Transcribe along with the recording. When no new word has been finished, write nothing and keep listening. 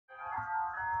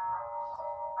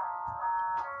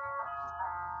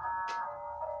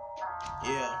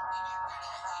Yeah.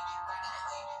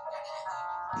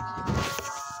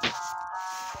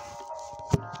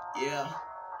 Yeah.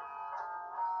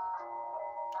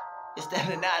 It's that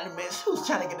anonymous who's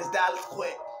trying to get his dollars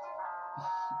quick.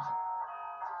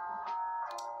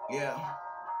 Yeah.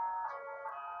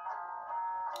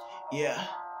 Yeah.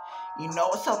 You know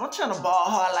what's up? I'm trying to ball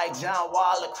hard like John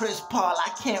Wall or Chris Paul. I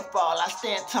can't fall. I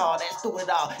stand tall. That's through it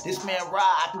all. This man raw.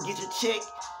 I can get your chick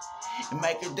and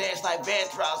make her dance like Van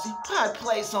Drops. He probably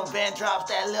plays some Van Drops.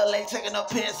 That little lady taking her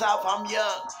pants off. I'm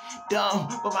young,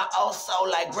 dumb, but my old soul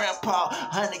like grandpa.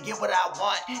 Honey, get what I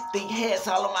want. Think heads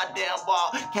all on my damn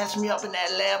ball. Catch me up in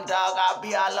that lamb, dog. I'll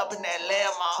be all up in that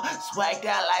lamb all. Swagged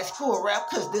out like school rap,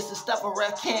 cause this is stuff a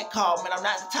rap can't call. Man, I'm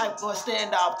not the type for a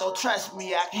standoff, though. Trust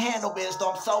me, I can handle this.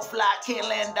 Though I'm so fly, can't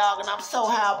land dog, and I'm so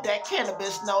high up that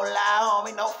cannabis. No lie,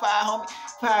 homie, no fire, homie.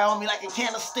 Fire on me like a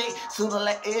candlestick. Sooner or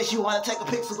later, you wanna take a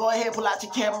picture, go ahead, pull out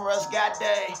your cameras,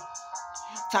 goddamn.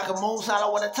 Talking moves, I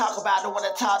don't want to talk about, don't want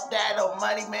to talk that or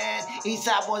money, man.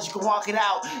 Eastside boys, you can walk it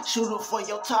out. Shoot it for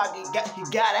your target. You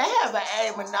gotta have an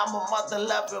aim, and I'm a mother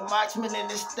loving marksman in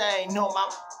this thing. No, my.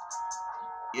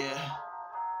 Yeah.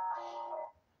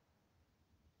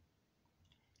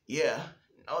 Yeah.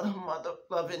 No, the mother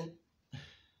loving.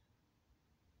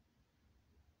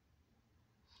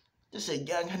 Just a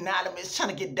young anonymous trying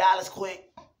to get dollars quick.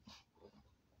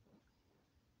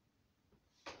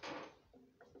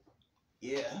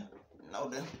 Yeah, know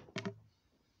them.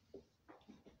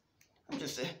 I'm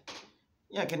just a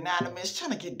young anonymous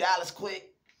trying to get dollars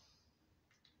quick.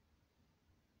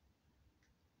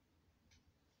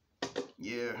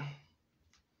 Yeah.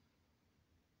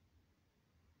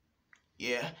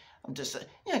 Yeah, I'm just a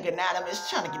young anonymous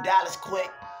trying to get dollars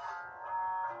quick.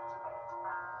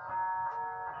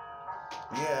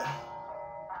 Yeah.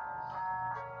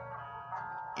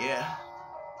 Yeah.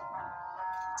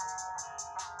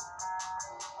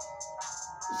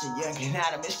 It's a young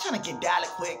anonymous trying to get dollars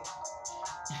quick.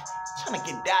 Trying to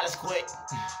get dollars quick.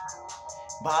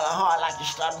 Ballin' hard like you're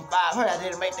starting five. Heard I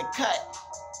didn't make the cut.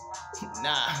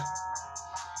 Nah.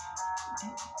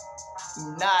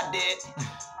 Nah, I did.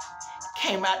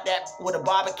 Came out that with a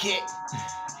barber kit.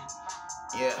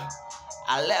 Yeah.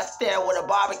 I left there with a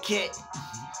barber kit.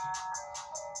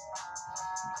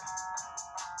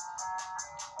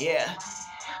 Yeah.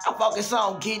 I focus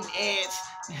on getting ends.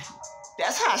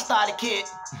 That's how I started, kid.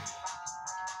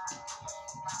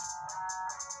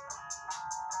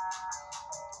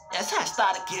 That's how I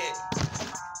started, kid.